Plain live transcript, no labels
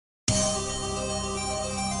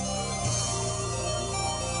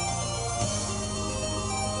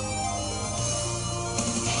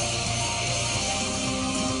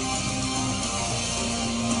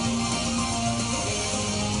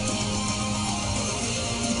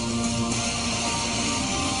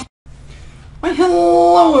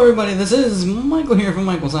Hello everybody, this is Michael here from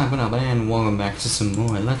Michael's Sapphire, and welcome back to some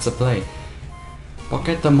more Let's Play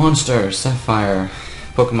Pocket the Monster Sapphire,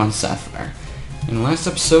 Pokemon Sapphire. In the last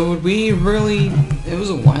episode, it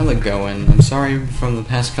was a while ago, and I'm sorry from the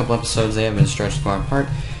past couple episodes they have been stretched far apart.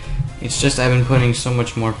 It's just I've been putting so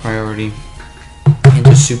much more priority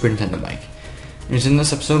into Super Nintendo Mike. And in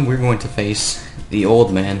this episode, we're going to face the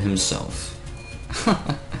old man himself.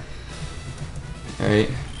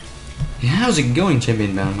 Alright. Yeah, how's it going,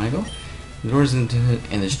 Champion Bound Michael? The doors into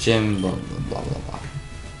this gym, blah blah blah blah blah.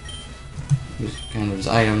 Use kind of his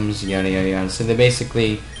items, yada yada yada. So they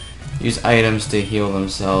basically use items to heal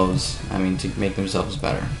themselves, to make themselves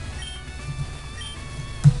better.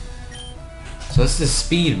 So this is the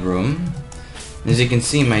speed room. As you can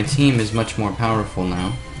see, my team is much more powerful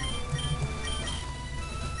now.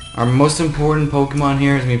 Our most important Pokemon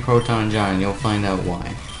here is Proton John, and you'll find out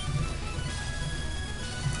why.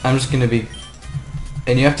 I'm just gonna be...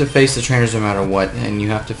 And you have to face the trainers no matter what, and you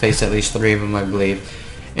have to face at least 3 of them, I believe,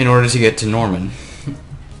 in order to get to Norman.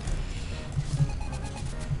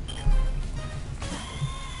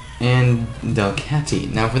 And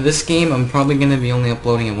Delcatty. Now for this game, I'm probably gonna be only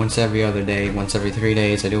uploading it once every other day, once every 3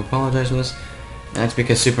 days. I do apologize for this. That's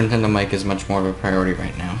because Super Nintendo Mike is much more of a priority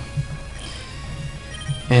right now.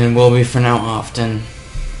 And will be for now often.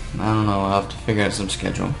 I don't know, I'll have to figure out some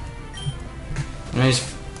schedule.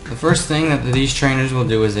 Anyways, the first thing that these trainers will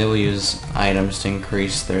do is they will use items to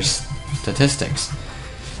increase their statistics.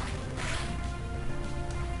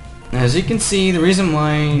 Now, as you can see, the reason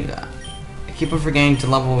why I keep on forgetting to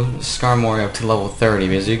level Skarmory up to level 30,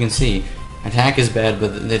 because you can see, attack is bad,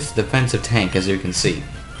 but it's defensive tank, as you can see.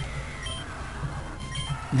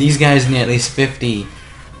 These guys need at least 50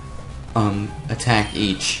 attack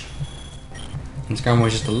each. And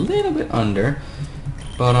Skarmory's just a little bit under,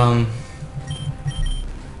 but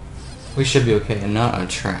we should be okay, and not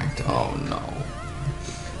attract. Oh no.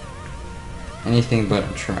 Anything but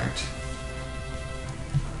attract.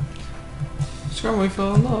 Skarmory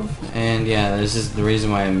fell in love. And yeah, this is the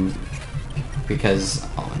reason why because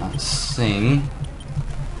I'll not sing.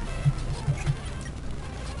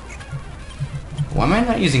 Why am I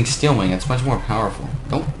not using Steel Wing? It's much more powerful.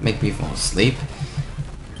 Don't make me fall asleep.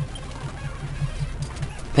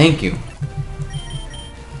 Thank you.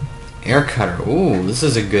 Air Cutter. Ooh, this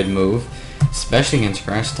is a good move, especially against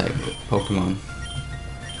grass type Pokemon.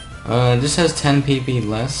 This has 10 PP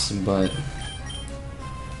less, but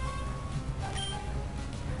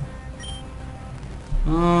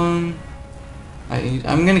I'm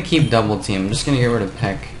gonna keep Double Team. I'm just gonna get rid of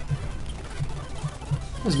Peck.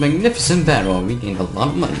 It was a magnificent battle. We gained a lot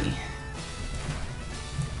of money.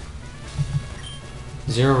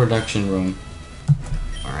 0 reduction room.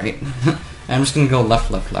 Alright. I'm just gonna go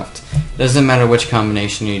left, left, left. Doesn't matter which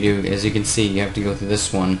combination you do. As you can see, you have to go through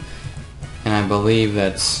this one. And I believe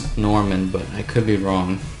that's Norman, but I could be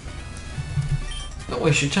wrong. Don't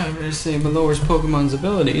waste your time to say it lowers Pokemon's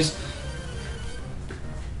abilities.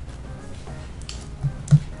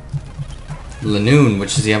 Lanoon,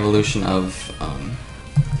 which is the evolution of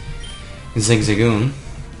Zigzagoon,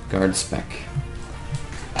 Guard Spec.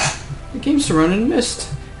 The game's to run in Mist,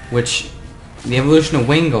 which the evolution of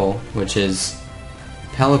Wingull, which is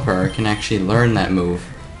Pelipper, can actually learn that move,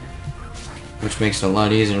 which makes it a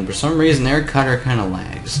lot easier. And for some reason, Air Cutter kind of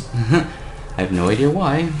lags. I have no idea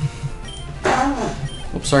why.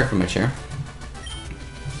 Oops, sorry for my chair.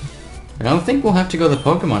 I don't think we'll have to go to the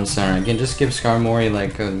Pokemon Center. I can just give Skarmory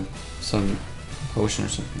like some potion or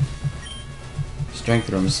something. Strength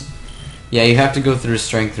rooms. Yeah, you have to go through a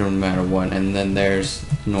strength room no matter what, and then there's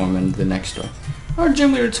Norman, the next door. Our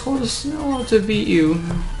gym leader told us not to beat you.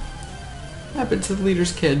 Happened to the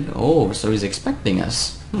leader's kid. Oh, so he's expecting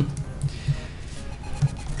us.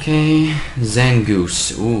 Okay,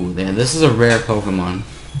 Zangoose. Ooh, yeah, this is a rare Pokemon.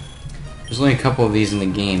 There's only a couple of these in the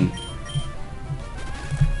game.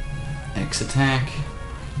 X attack.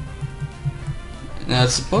 Now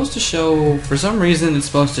it's supposed to show, for some reason it's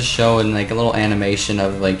supposed to show in like a little animation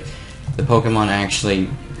of like the Pokemon actually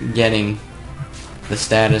getting the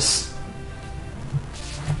status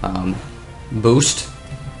boost,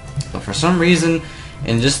 but for some reason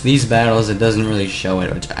in just these battles it doesn't really show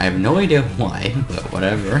it, which I have no idea why, but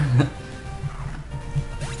whatever.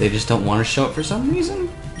 They just don't want to show it for some reason.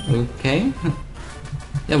 Okay.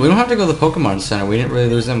 Yeah, we don't have to go to the Pokemon Center. We didn't really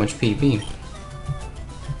lose that much PP.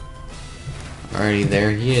 Alrighty,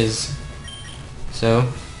 there he is.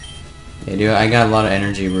 So yeah, dude, I got a lot of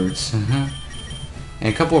energy roots. And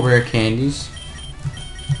a couple of rare candies.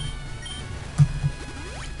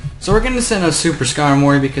 So we're going to send out Super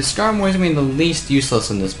Skarmory because Skarmory's going to be the least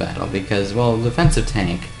useless in this battle because, well, defensive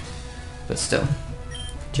tank, but still.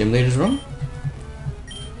 Gym leader's room?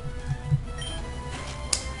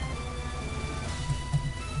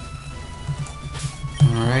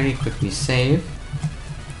 Alrighty, quickly save.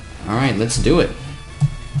 Alright, let's do it.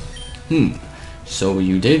 So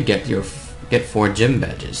you did get 4 gym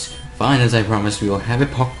badges. Fine, as I promised, we will have a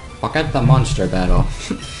Pocket the Monster battle.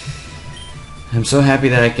 I'm so happy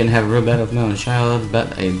that I can have a real battle with my own child,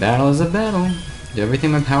 but a battle is a battle. Do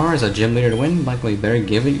everything in my power as a gym leader to win, likely better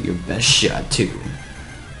give it your best shot too.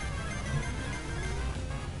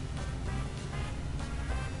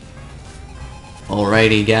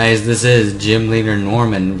 Alrighty guys, this is Gym Leader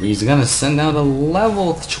Norman. He's gonna send out a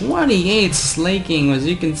level 28 Slaking. As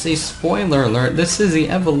you can see, spoiler alert, this is the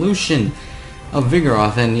evolution of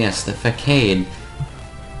Vigoroth, and yes, the Facade.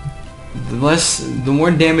 The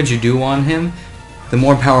more damage you do on him, the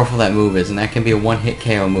more powerful that move is, and that can be a one-hit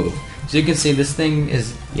KO move. So you can see this thing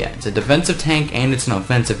is, yeah, it's a defensive tank and it's an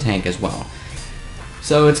offensive tank as well.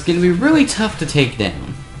 So it's gonna be really tough to take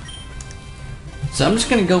down. So I'm just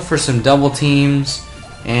going to go for some double teams,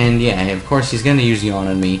 and yeah, of course he's going to use Yawn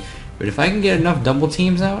on me, but if I can get enough double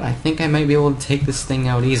teams out, I think I might be able to take this thing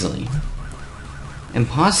out easily. And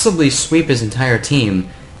possibly sweep his entire team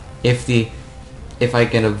if I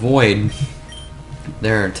can avoid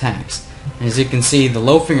their attacks. And as you can see, the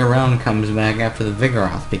loafing around comes back after the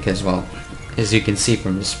Vigoroth because, well, as you can see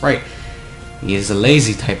from the sprite, he is a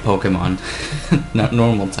lazy type Pokemon, not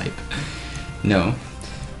normal type. No.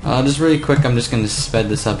 Just really quick, I'm just going to sped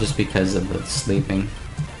this up just because of the sleeping.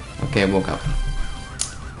 Okay, I woke up.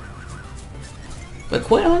 But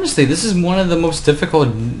quite honestly, this is one of the most difficult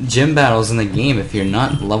gym battles in the game if you're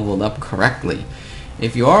not leveled up correctly.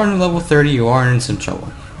 If you are in level 30, you are in some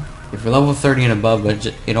trouble. If you're level 30 and above, but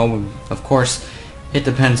you know, of course, it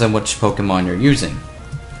depends on which Pokemon you're using.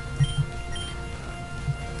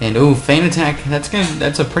 And ooh, Feint Attack,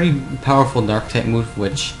 that's a pretty powerful Dark type move,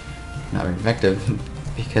 which not very effective.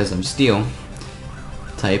 Because I'm Steel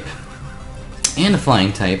type and a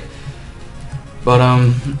Flying type, but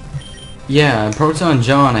yeah, Proton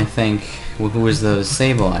John, I think, who is the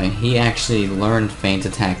Sableye, he actually learned Feint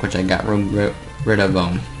Attack, which I got rid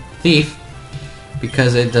of Thief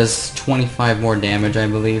because it does 25 more damage, I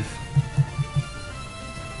believe.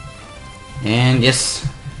 And yes,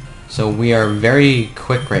 so we are very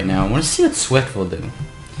quick right now. I want to see what Swift will do.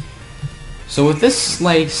 So with this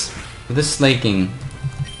Slaking,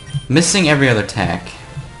 missing every other attack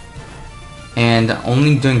and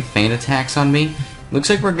only doing Feint Attacks on me, looks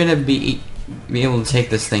like we're gonna be able to take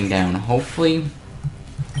this thing down, hopefully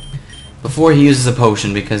before he uses a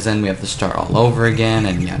potion, because then we have to start all over again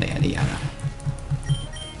and yada yada yada.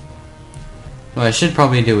 What I should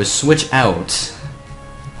probably do is switch out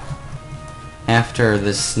after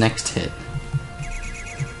this next hit.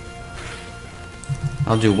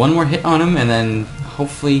 I'll do one more hit on him and then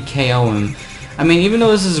hopefully KO him. I mean, even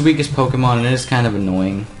though this is his weakest Pokemon, and it is kind of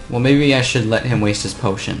annoying, well, maybe I should let him waste his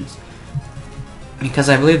potions. Because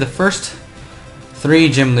I believe the first 3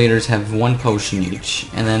 gym leaders have 1 potion each,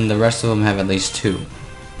 and then the rest of them have at least 2.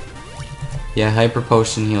 Yeah, Hyper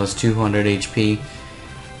Potion heals 200 HP,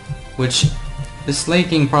 which the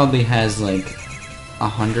Slaking probably has like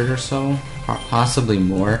 100 or so, possibly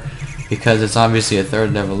more, because it's obviously a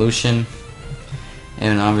 3rd evolution.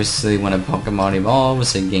 And obviously when a Pokemon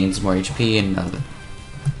evolves, it gains more HP and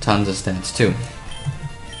tons of stats too.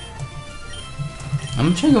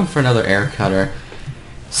 I'm trying to go for another Air Cutter,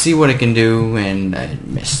 see what it can do, and I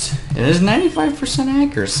missed. It is 95%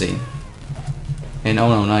 accuracy. And oh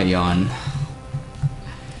no, not Yawn.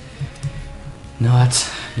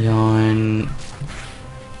 Not Yawn.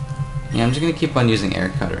 Yeah, I'm just gonna keep on using Air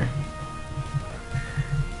Cutter.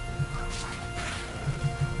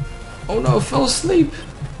 Oh no, I fell asleep!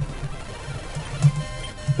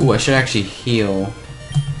 Ooh, I should actually heal.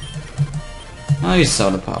 I'll use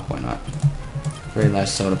Soda Pop, why not? Very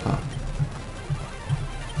last Soda Pop.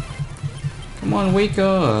 Come on, wake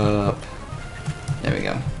up! There we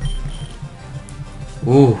go.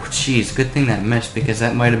 Ooh, jeez, good thing that missed, because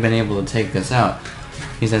that might have been able to take this out.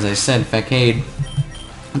 Because as I said, Facade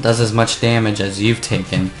does as much damage as you've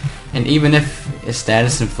taken. And even if a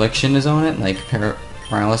status infliction is on it, like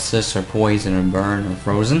paralysis or poison or burn or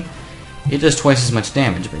frozen, it does twice as much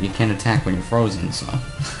damage, but you can't attack when you're frozen, so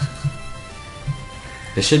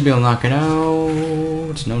this should be able to knock it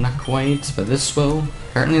out. No, not quite, but this will.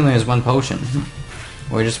 Apparently only has 1 potion,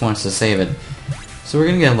 or he just wants to save it. So we're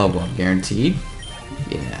gonna get a level up, guaranteed.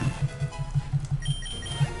 Yeah.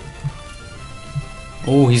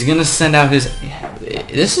 Oh, he's gonna send out his...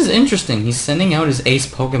 This is interesting, he's sending out his ace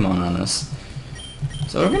Pokemon on us.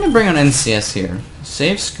 So we're gonna bring on NCS here.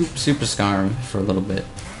 Save Super Scarm for a little bit.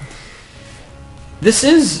 This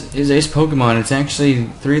is his ace Pokemon. It's actually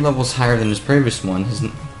 3 levels higher than his previous one.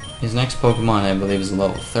 His next Pokemon, I believe, is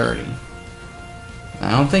level 30.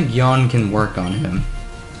 I don't think Yawn can work on him.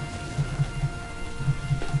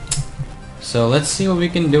 So let's see what we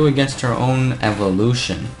can do against our own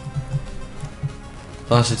evolution.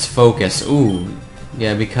 Plus it's focus. Ooh.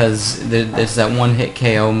 Yeah, because there's that one-hit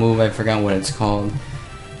KO move. I forgot what it's called.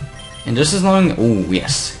 And just as long... Ooh,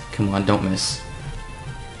 yes. Come on, don't miss.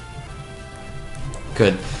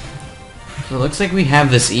 Good. So it looks like we have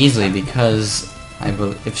this easily because I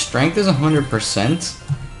believe if strength is 100%.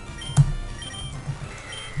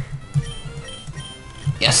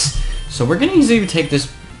 Yes. So we're gonna easily take this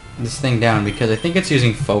thing down because I think it's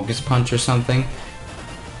using Focus Punch or something.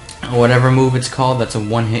 Or whatever move it's called. That's a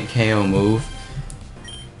one-hit KO move.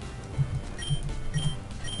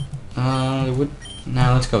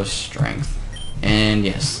 Now let's go strength. And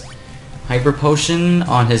yes. Hyper Potion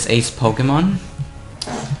on his ace Pokemon.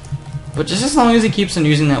 But just as long as he keeps on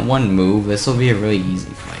using that one move, this will be a really easy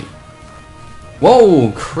fight.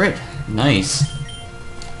 Whoa! Crit! Nice.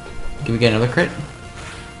 Can we get another crit?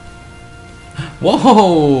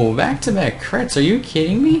 Whoa! Back-to-back crits, are you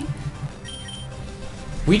kidding me?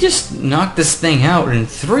 We just knocked this thing out in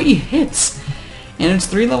 3 hits! And it's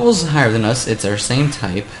 3 levels higher than us, it's our same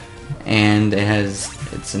type, and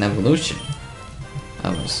it's an evolution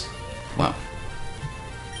of us. Wow.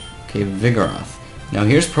 Okay, Vigoroth. Now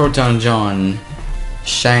here's Proton John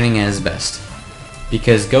shining at his best.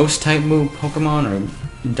 Because Ghost type Pokemon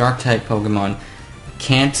or Dark type Pokemon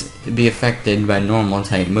can't be affected by normal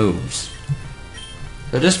type moves.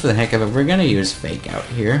 So just for the heck of it, we're gonna use Fake Out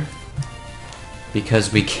here.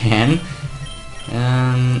 Because we can.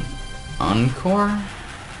 Encore?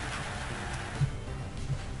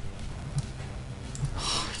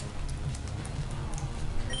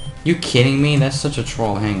 You kidding me? That's such a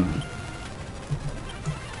troll. Hang on.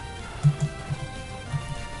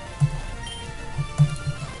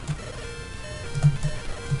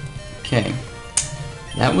 Okay.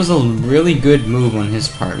 That was a really good move on his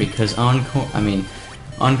part because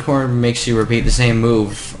Encore makes you repeat the same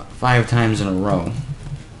move 5 times in a row.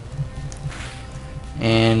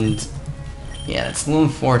 And yeah, it's a little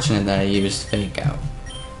unfortunate that I used Fake Out.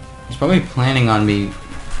 He's probably planning on me.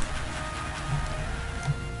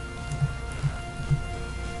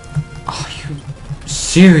 Oh, you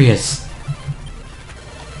serious?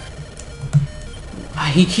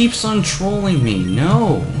 He keeps on trolling me.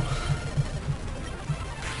 No.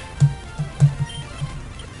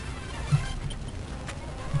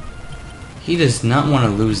 He does not want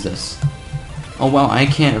to lose this. Oh wow, I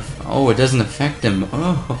can't. Oh, it doesn't affect him.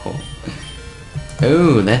 Oh.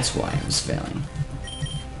 Oh, that's why I was failing.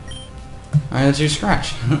 Alright, let's do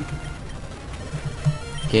Scratch.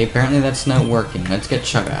 Okay, apparently that's not working. Let's get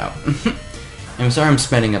Chug out. I'm sorry I'm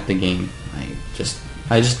speding up the game.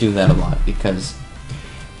 I just do that a lot because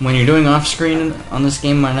when you're doing off-screen on this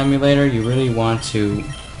game on an emulator, you really want to...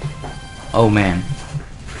 Oh man.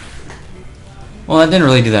 Well, that didn't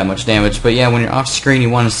really do that much damage, but yeah, when you're off-screen, you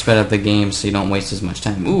want to sped up the game so you don't waste as much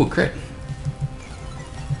time. Ooh, crit.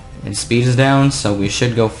 And speed is down, so we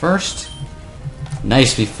should go first.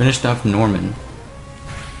 Nice, we finished off Norman.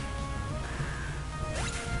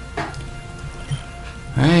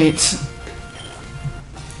 Alright.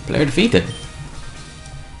 Player defeated.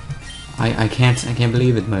 I can't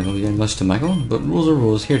believe it, Michael. You lost to Michael, but rules are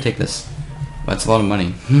rules. Here, take this. That's a lot of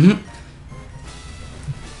money.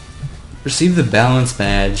 Receive the balance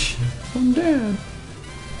badge from Dad.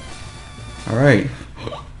 Alright.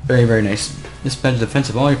 Very, very nice. This badge defense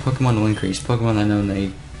of all your Pokemon will increase. Pokemon that know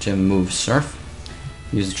they gym move Surf.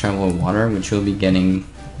 Use the travel of water, which you'll be getting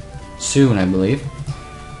soon, I believe.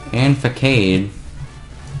 And Facade.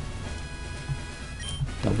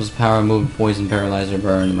 Doubles power, move, poison, paralyzer,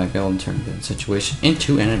 burn. Might be able to turn the situation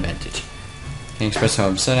into an advantage. Can express how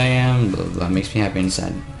upset I am. Blah, blah, blah. Makes me happy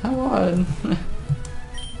inside. How odd.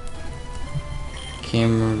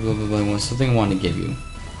 Camera, blah, blah, blah. Something I want to give you.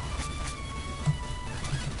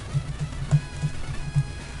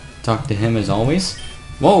 Talk to him as always.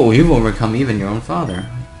 Whoa, you've overcome even your own father.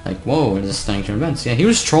 Like, whoa, it is stunning to events. Yeah, he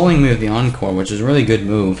was trolling me with the Encore, which is a really good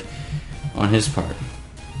move on his part.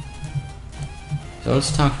 So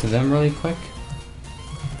let's talk to them really quick.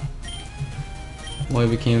 Boy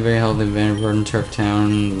became very healthy, Vanderbilt in Turf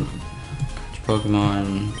Town.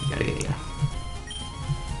 Pokemon, yada.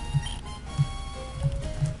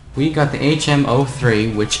 We got the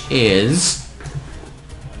HM03, which is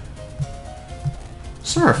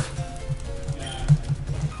Surf,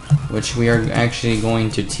 which we are actually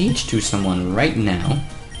going to teach to someone right now.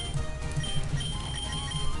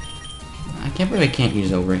 I can't believe I can't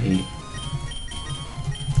use Overheat.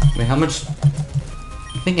 Wait, how much?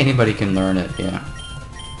 I think anybody can learn it, yeah.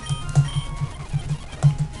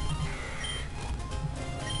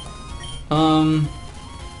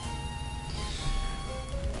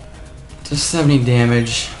 Just 70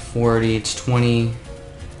 damage, 40, it's 20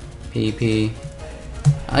 PP.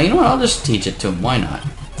 You know what, I'll just teach it to him, why not?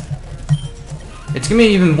 It's gonna be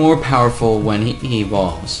even more powerful when he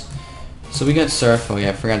evolves. So we got Surf, oh yeah,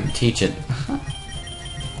 I forgot to teach it.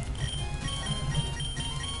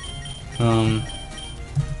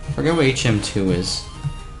 Forget what HM2 is.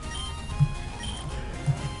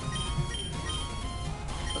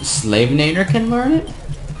 Slavenator can learn it?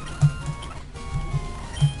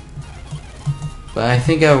 But I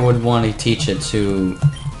think I would want to teach it to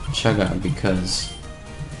Chugga because...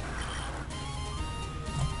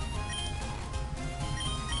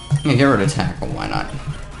 Yeah, get rid of Tackle, why not?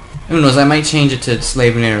 Who knows, I might change it to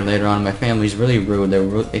Slavenator later on. My family's really rude,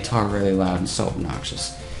 they talk really loud and so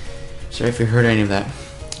obnoxious. Sorry if you heard any of that.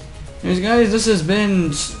 Anyways guys, this has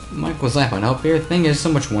been Michael Zappin up here. Thank you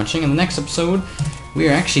so much for watching. In the next episode, we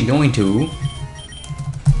are actually going to...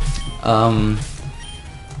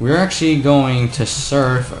 we're actually going to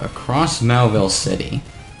surf across Melville City.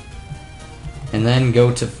 And then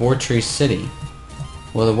go to Fortree City.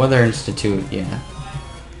 Well, the Weather Institute, yeah.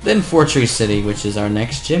 Then Fortree City, which is our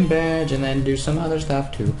next gym badge, and then do some other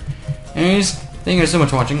stuff too. Anyways, thank you guys so much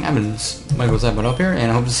for watching. I've been Michael Zappin up here, and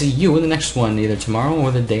I hope to see you in the next one, either tomorrow or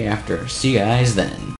the day after. See you guys then.